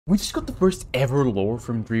We just got the first ever lore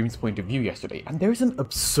from Dream's point of view yesterday, and there's an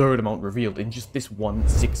absurd amount revealed in just this one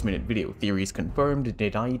 6-minute video. Theories confirmed,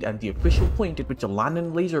 denied, and the official point at which a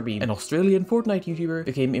Landon Laserbeam, an Australian Fortnite YouTuber,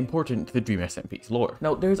 became important to the Dream SMP's lore.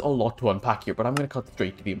 Now, there's a lot to unpack here, but I'm going to cut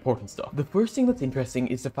straight to the important stuff. The first thing that's interesting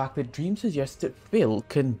is the fact that Dream suggests that Phil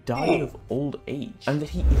can die of old age, and that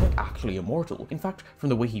he isn't actually immortal. In fact, from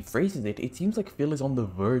the way he phrases it, it seems like Phil is on the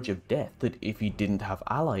verge of death, that if he didn't have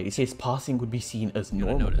allies, his passing would be seen as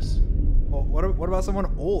normal. Well, what about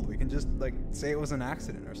someone old? We can just like say it was an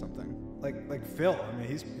accident or something. Like Phil. I mean,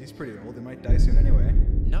 he's pretty old. He might die soon anyway.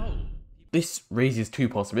 No. This raises two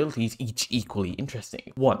possibilities, each equally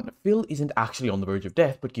interesting. One, Phil isn't actually on the verge of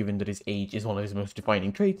death, but given that his age is one of his most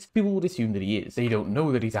defining traits, people would assume that he is. They don't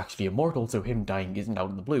know that he's actually immortal, so him dying isn't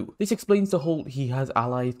out of the blue. This explains the whole he has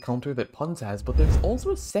allies counter that Punz has, but there's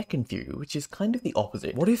also a second theory, which is kind of the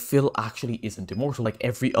opposite. What if Phil actually isn't immortal, like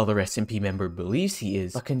every other SMP member believes he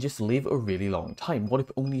is, but can just live a really long time? What if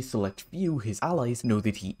only a select few, his allies, know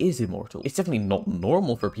that he is immortal? It's definitely not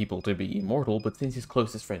normal for people to be immortal, but since his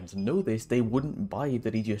closest friends know this, they wouldn't buy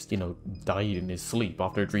that he just, died in his sleep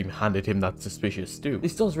after Dream handed him that suspicious stew.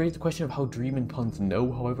 This does raise the question of how Dream and Punz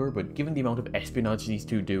know, however, but given the amount of espionage these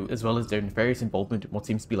two do, as well as their nefarious involvement in what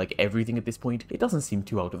seems to be like everything at this point, it doesn't seem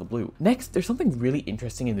too out of the blue. Next, there's something really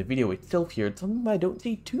interesting in the video itself here, something that I don't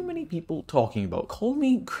see too many people talking about. Call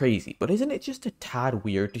me crazy, but isn't it just a tad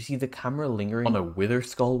weird to see the camera lingering on a wither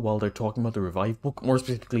skull while they're talking about the revive book, more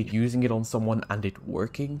specifically using it on someone and it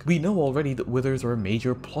working? We know already that withers are a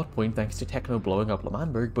major plot point thanks to Techno blowing up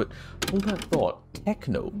L'Manberg, but hold that thought.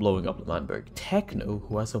 Techno blowing up L'Manberg. Techno,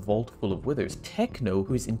 who has a vault full of withers. Techno,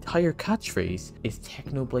 whose entire catchphrase is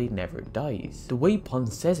Technoblade never dies. The way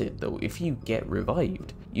Punz says it though, if you get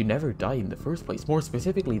revived, you never die in the first place. More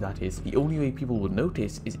specifically, that is, the only way people would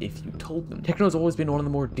notice is if you told them. Techno's always been one of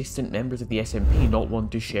the more distant members of the SMP, not one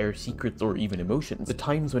to share secrets or even emotions. The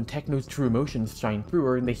times when Techno's true emotions shine through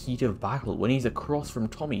are in the heat of battle, when he's across from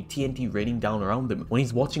Tommy, TNT raining down around him, when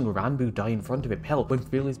he's watching Ranboo die in front of him, hell, when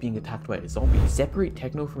Phil is being attacked by a zombie. Separate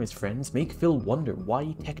Techno from his friends, make Phil wonder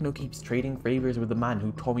why Techno keeps trading favors with the man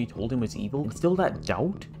who Tommy told him was evil, instill that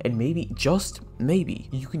doubt, and maybe, just maybe,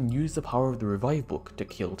 you can use the power of the revive book to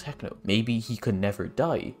kill Techno. Maybe he can never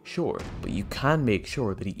die, sure, but you can make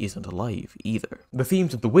sure that he isn't alive either. The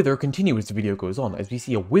themes of the wither continue as the video goes on, as we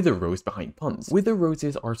see a wither rose behind Punz. Wither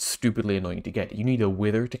roses are stupidly annoying to get. You need a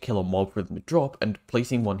wither to kill a mob for them to drop, and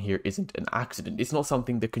placing one here isn't an accident. It's not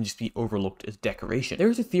something that can just be overlooked as decoration. There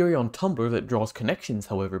is a theory on Tumblr that draws connections,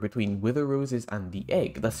 however, between wither roses and the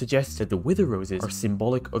egg that suggests that the wither roses are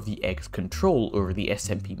symbolic of the egg's control over the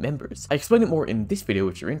SMP members. I explain it more in this video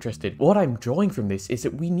if you're interested. What I'm drawing from this is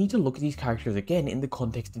that we need to look at these characters again in the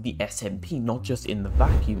context of the SMP, not just in the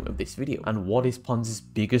vacuum of this video. And what is Punz's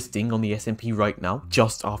biggest thing on the SMP right now,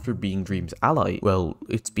 just after being Dream's ally? Well,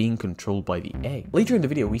 it's being controlled by the egg. Later in the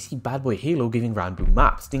video, we see BadBoyHalo giving Ranboo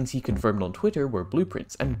maps. Things he confirmed on Twitter were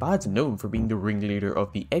blueprints, and Bad's known for being the ringleader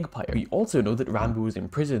of the Eggpire. We also know that Ranboo is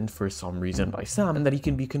imprisoned for some reason by Sam, and that he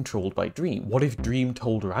can be controlled by Dream. What if Dream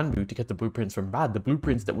told Ranboo to get the blueprints from Bad, the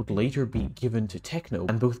blueprints that would later be given to Techno,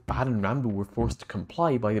 and both Bad and Ranboo were forced to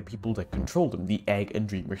comply by the people that controlled them, the Egg and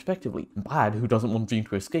Dream respectively. Bad, who doesn't want Dream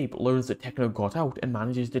to escape, learns that Techno got out and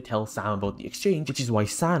manages to tell Sam about the exchange, which is why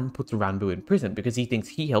Sam puts Ranboo in prison, because he thinks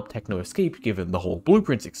he helped Techno escape given the whole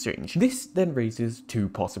blueprints exchange. This then raises two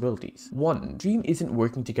possibilities. One, Dream isn't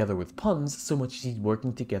working together with Punz so much as he's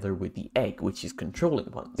working together with the egg, which is controlling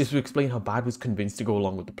Punz. This would explain how Bad was convinced to go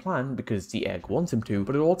along with the plan because the egg wants him to,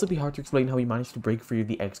 but it would also be hard to explain how he managed to break free of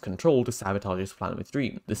the egg's control to sabotage his plan with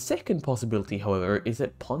Dream. The second possibility, however, is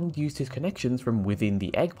that Punz used his connections from within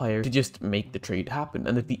the Eggpire to just make the trade happen,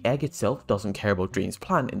 and that the egg itself doesn't care about Dream's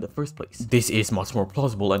plan in the first place. This is much more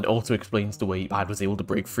plausible and also explains the way Bad was able to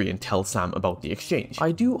break free and tell Sam about the exchange.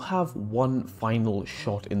 I do have one final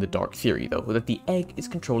shot in the dark theory though, that the egg is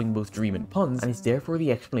controlling both Dream and Punz, and is therefore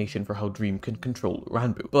the explanation for how Dream can control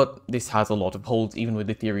Ranboo. But this has a lot of holes, even with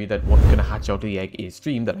the theory that what's gonna hatch out of the egg is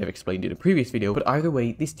Dream that I've explained in a previous video, but either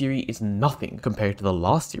way, this theory is nothing compared to the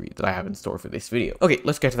last theory that I have in store for this video. Okay,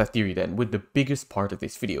 let's get to that theory then, with the biggest part of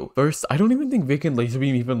this video. First, I don't even think Vic and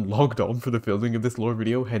Laserbeam even logged on for the filming of this lore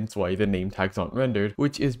video, hence why the name tags aren't rendered,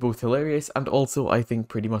 which is both hilarious and also I think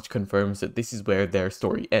pretty much confirms that this is where their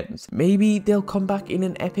story ends. Maybe they'll come back in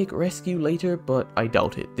an epic rescue later, but I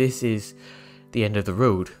doubt it. This is the end of the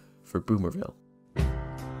road for Boomerville.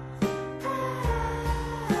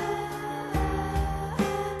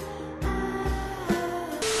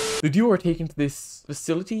 The duo are taken to this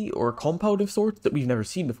facility or a compound of sorts that we've never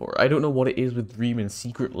seen before. I don't know what it is with Dream and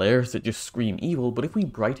secret layers that just scream evil, but if we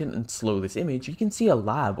brighten and slow this image, you can see a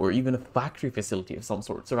lab or even a factory facility of some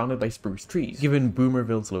sort surrounded by spruce trees. Given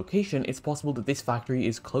Boomerville's location, it's possible that this factory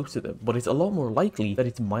is close to them, but it's a lot more likely that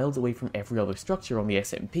it's miles away from every other structure on the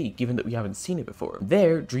SMP, given that we haven't seen it before.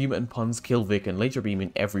 There, Dream and Puns kill Vic and Laserbeam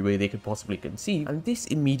in every way they could possibly conceive, and this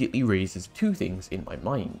immediately raises two things in my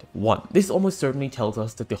mind. One, this almost certainly tells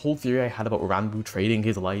us that the whole theory I had about Ranboo trading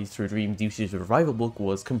his lives for Dream's usage of Revival Book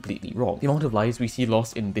was completely wrong. The amount of lives we see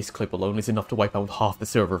lost in this clip alone is enough to wipe out half the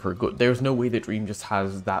server for good. There's no way that Dream just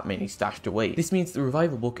has that many stashed away. This means the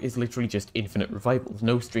Revival Book is literally just infinite revivals,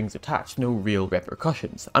 no strings attached, no real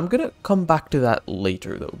repercussions. I'm gonna come back to that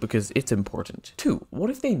later though, because it's important. 2, what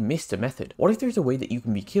if they missed a method? What if there's a way that you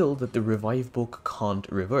can be killed that the Revive Book can't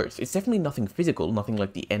reverse? It's definitely nothing physical, nothing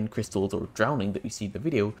like the end crystals or drowning that we see in the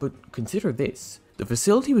video, but consider this. The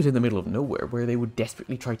facility was in the middle of nowhere, where they would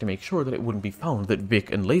desperately try to make sure that it wouldn't be found, that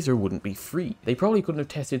Vic and Laser wouldn't be free. They probably couldn't have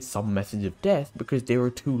tested some methods of death because they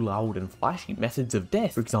were too loud and flashy. Methods of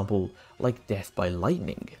death, for example, like death by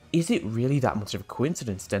lightning. Is it really that much of a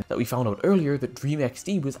coincidence then that we found out earlier that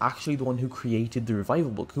DreamXD was actually the one who created the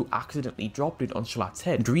Revival Book, who accidentally dropped it on Schlatt's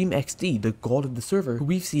head? DreamXD, the god of the server, who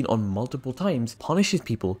we've seen on multiple times, punishes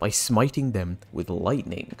people by smiting them with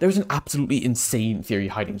lightning. There's an absolutely insane theory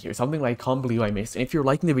hiding here, something I can't believe I missed, and if you're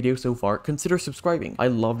liking the video so far, consider subscribing. I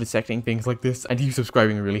love dissecting things like this, and you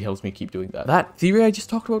subscribing really helps me keep doing that. That theory I just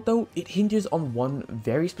talked about though, it hinges on one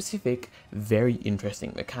very specific, very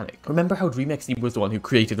interesting mechanic. Remember how DreamXD was the one who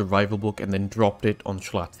created the Revival Book and then dropped it on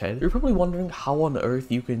Schlatt's head? You're probably wondering how on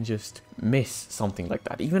earth you can just miss something like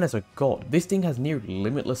that, even as a god. This thing has near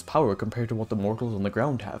limitless power compared to what the mortals on the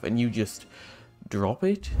ground have, and you just drop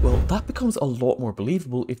it? Well, that becomes a lot more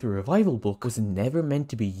believable if the Revival Book was never meant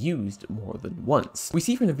to be used more than once. We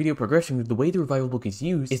see from the video progression that the way the Revival Book is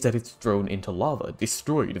used is that it's thrown into lava,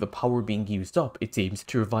 destroyed, the power being used up. It seems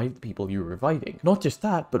to revive the people you're reviving. Not just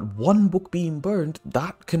that, but one book being burned,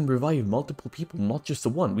 that can revive multiple people, not just the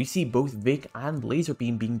one. We see both Vic and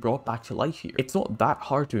Laserbeam being brought back to life here. It's not that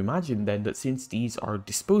hard to imagine then that since these are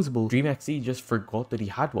disposable, DreamXD just forgot that he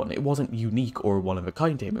had one. It wasn't unique or one of a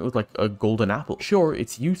kind to him. It was like a golden apple. Sure,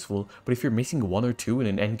 it's useful, but if you're missing 1 or 2 in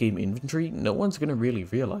an endgame inventory, no one's gonna really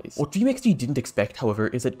realize. What DreamXD didn't expect, however,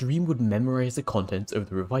 is that Dream would memorize the contents of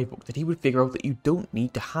the Revive Book, that he would figure out that you don't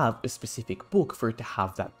need to have a specific book for it to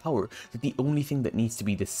have that power, that the only thing that needs to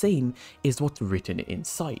be the same is what's written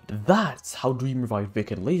inside. That's how Dream revived Vic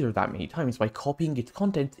and Laser that many times, by copying its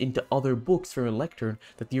contents into other books from a lectern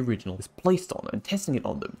that the original is placed on and testing it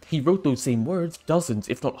on them. He wrote those same words dozens,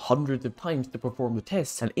 if not hundreds of times to perform the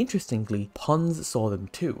tests, and interestingly, Puns saw them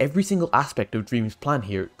too. Every single aspect of Dream's plan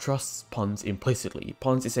here trusts Puns implicitly.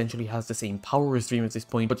 Puns essentially has the same power as Dream at this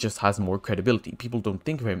point, but just has more credibility. People don't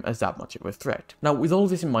think of him as that much of a threat. Now, with all of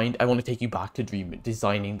this in mind, I want to take you back to Dream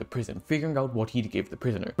designing the prison, figuring out what he'd give the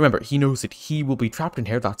prisoner. Remember, he knows that he will be trapped in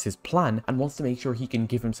here, that's his plan, and wants to make sure he can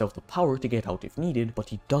give himself the power to get out if needed, but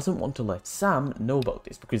he doesn't want to let Sam know about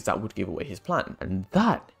this, because that would give away his plan. And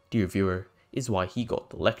that, dear viewer, is why he got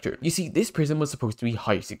the lectern. You see, this prison was supposed to be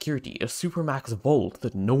high security, a supermax vault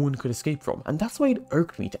that no one could escape from, and that's why it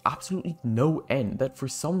irked me to absolutely no end that for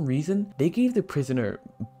some reason they gave the prisoner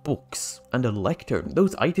books and a lectern.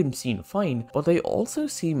 Those items seem fine, but they also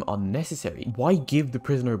seem unnecessary. Why give the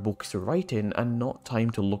prisoner books to write in and not time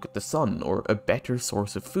to look at the sun or a better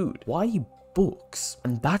source of food? Why books?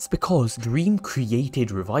 And that's because Dream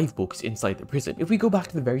created Revive books inside the prison. If we go back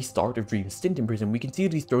to the very start of Dream's stint in prison, we can see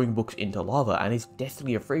that he's throwing books into lava and is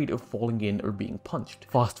deathly afraid of falling in or being punched.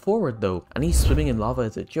 Fast forward though, and he's swimming in lava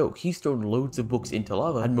as a joke. He's thrown loads of books into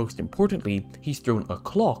lava, and most importantly, he's thrown a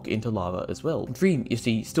clock into lava as well. Dream, you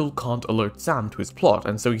see, still can't alert Sam to his plot,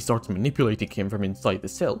 and so he starts manipulating him from inside the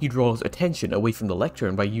cell. He draws attention away from the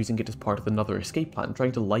lectern by using it as part of another escape plan,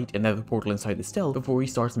 trying to light another portal inside the cell before he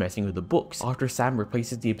starts messing with the books. After Sam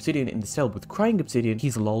replaces the obsidian in the cell with crying obsidian,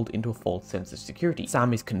 he's lulled into a false sense of security.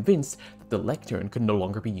 Sam is convinced that the lectern can no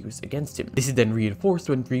longer be used against him. This is then reinforced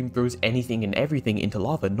when Dream throws anything and everything into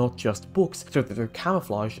lava, not just books, so that they're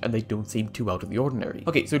camouflaged and they don't seem too out of the ordinary.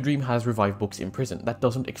 Okay, so Dream has Revive books in prison. That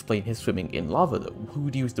doesn't explain his swimming in lava though. Who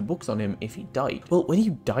would use the books on him if he died? Well, when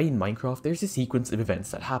you die in Minecraft, there's a sequence of events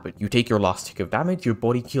that happen. You take your last tick of damage, your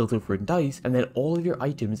body keels over and dies, and then all of your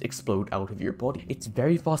items explode out of your body. It's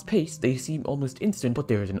very fast paced. They seem seem almost instant, but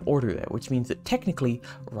there is an order there, which means that technically,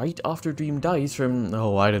 right after Dream dies from,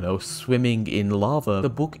 oh, I don't know, swimming in lava, the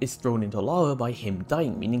book is thrown into lava by him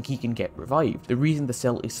dying, meaning he can get revived. The reason the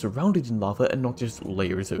cell is surrounded in lava and not just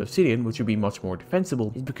layers of obsidian, which would be much more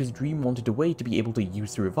defensible, is because Dream wanted a way to be able to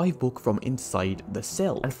use the revive book from inside the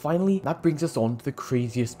cell. And finally, that brings us on to the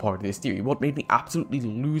craziest part of this theory, what made me absolutely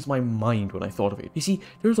lose my mind when I thought of it. You see,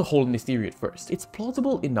 there's a hole in this theory at first. It's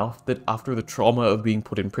plausible enough that after the trauma of being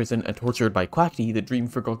put in prison and tortured by Quackity, the Dream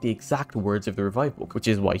forgot the exact words of the revive book, which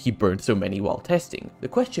is why he burned so many while testing. The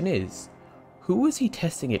question is, who was he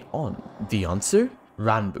testing it on? The answer?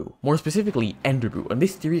 Ranboo. More specifically, Enderboo, and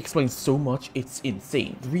this theory explains so much it's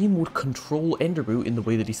insane. Dream would control Enderboo in the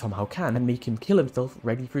way that he somehow can and make him kill himself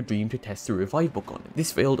ready for Dream to test the revive book on him.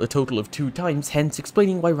 This failed a total of 2 times, hence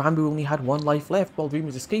explaining why Ranboo only had 1 life left while Dream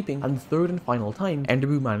was escaping, and the 3rd and final time,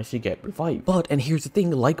 Enderboo managed to get revived. But, and here's the thing,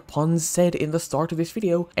 like Pons said in the start of this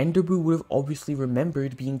video, Enderboo would have obviously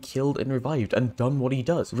remembered being killed and revived and done what he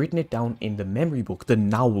does, written it down in the memory book, the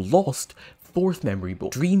now lost 4th memory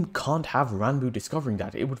book. Dream can't have Ranboo discovering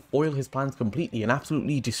that. It would foil his plans completely and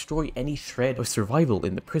absolutely destroy any shred of survival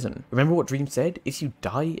in the prison. Remember what Dream said? If you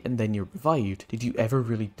die and then you're revived, did you ever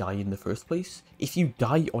really die in the first place? If you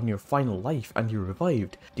die on your final life and you're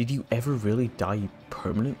revived, did you ever really die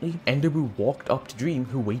permanently? Enderboo walked up to Dream,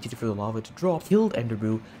 who waited for the lava to drop, killed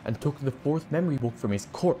Enderboo, and took the 4th memory book from his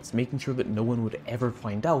corpse, making sure that no one would ever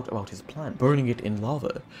find out about his plan, burning it in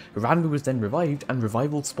lava. Ranboo was then revived, and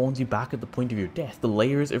revival spawns you back at the point of your death, the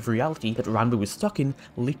layers of reality that Ranboo was stuck in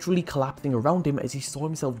literally collapsing around him as he saw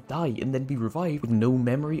himself die and then be revived with no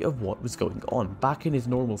memory of what was going on, back in his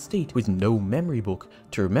normal state with no memory book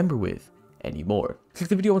to remember with anymore. Click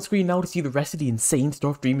the video on screen now to see the rest of the insane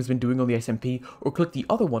stuff Dream has been doing on the SMP, or click the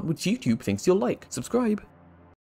other one which YouTube thinks you'll like. Subscribe!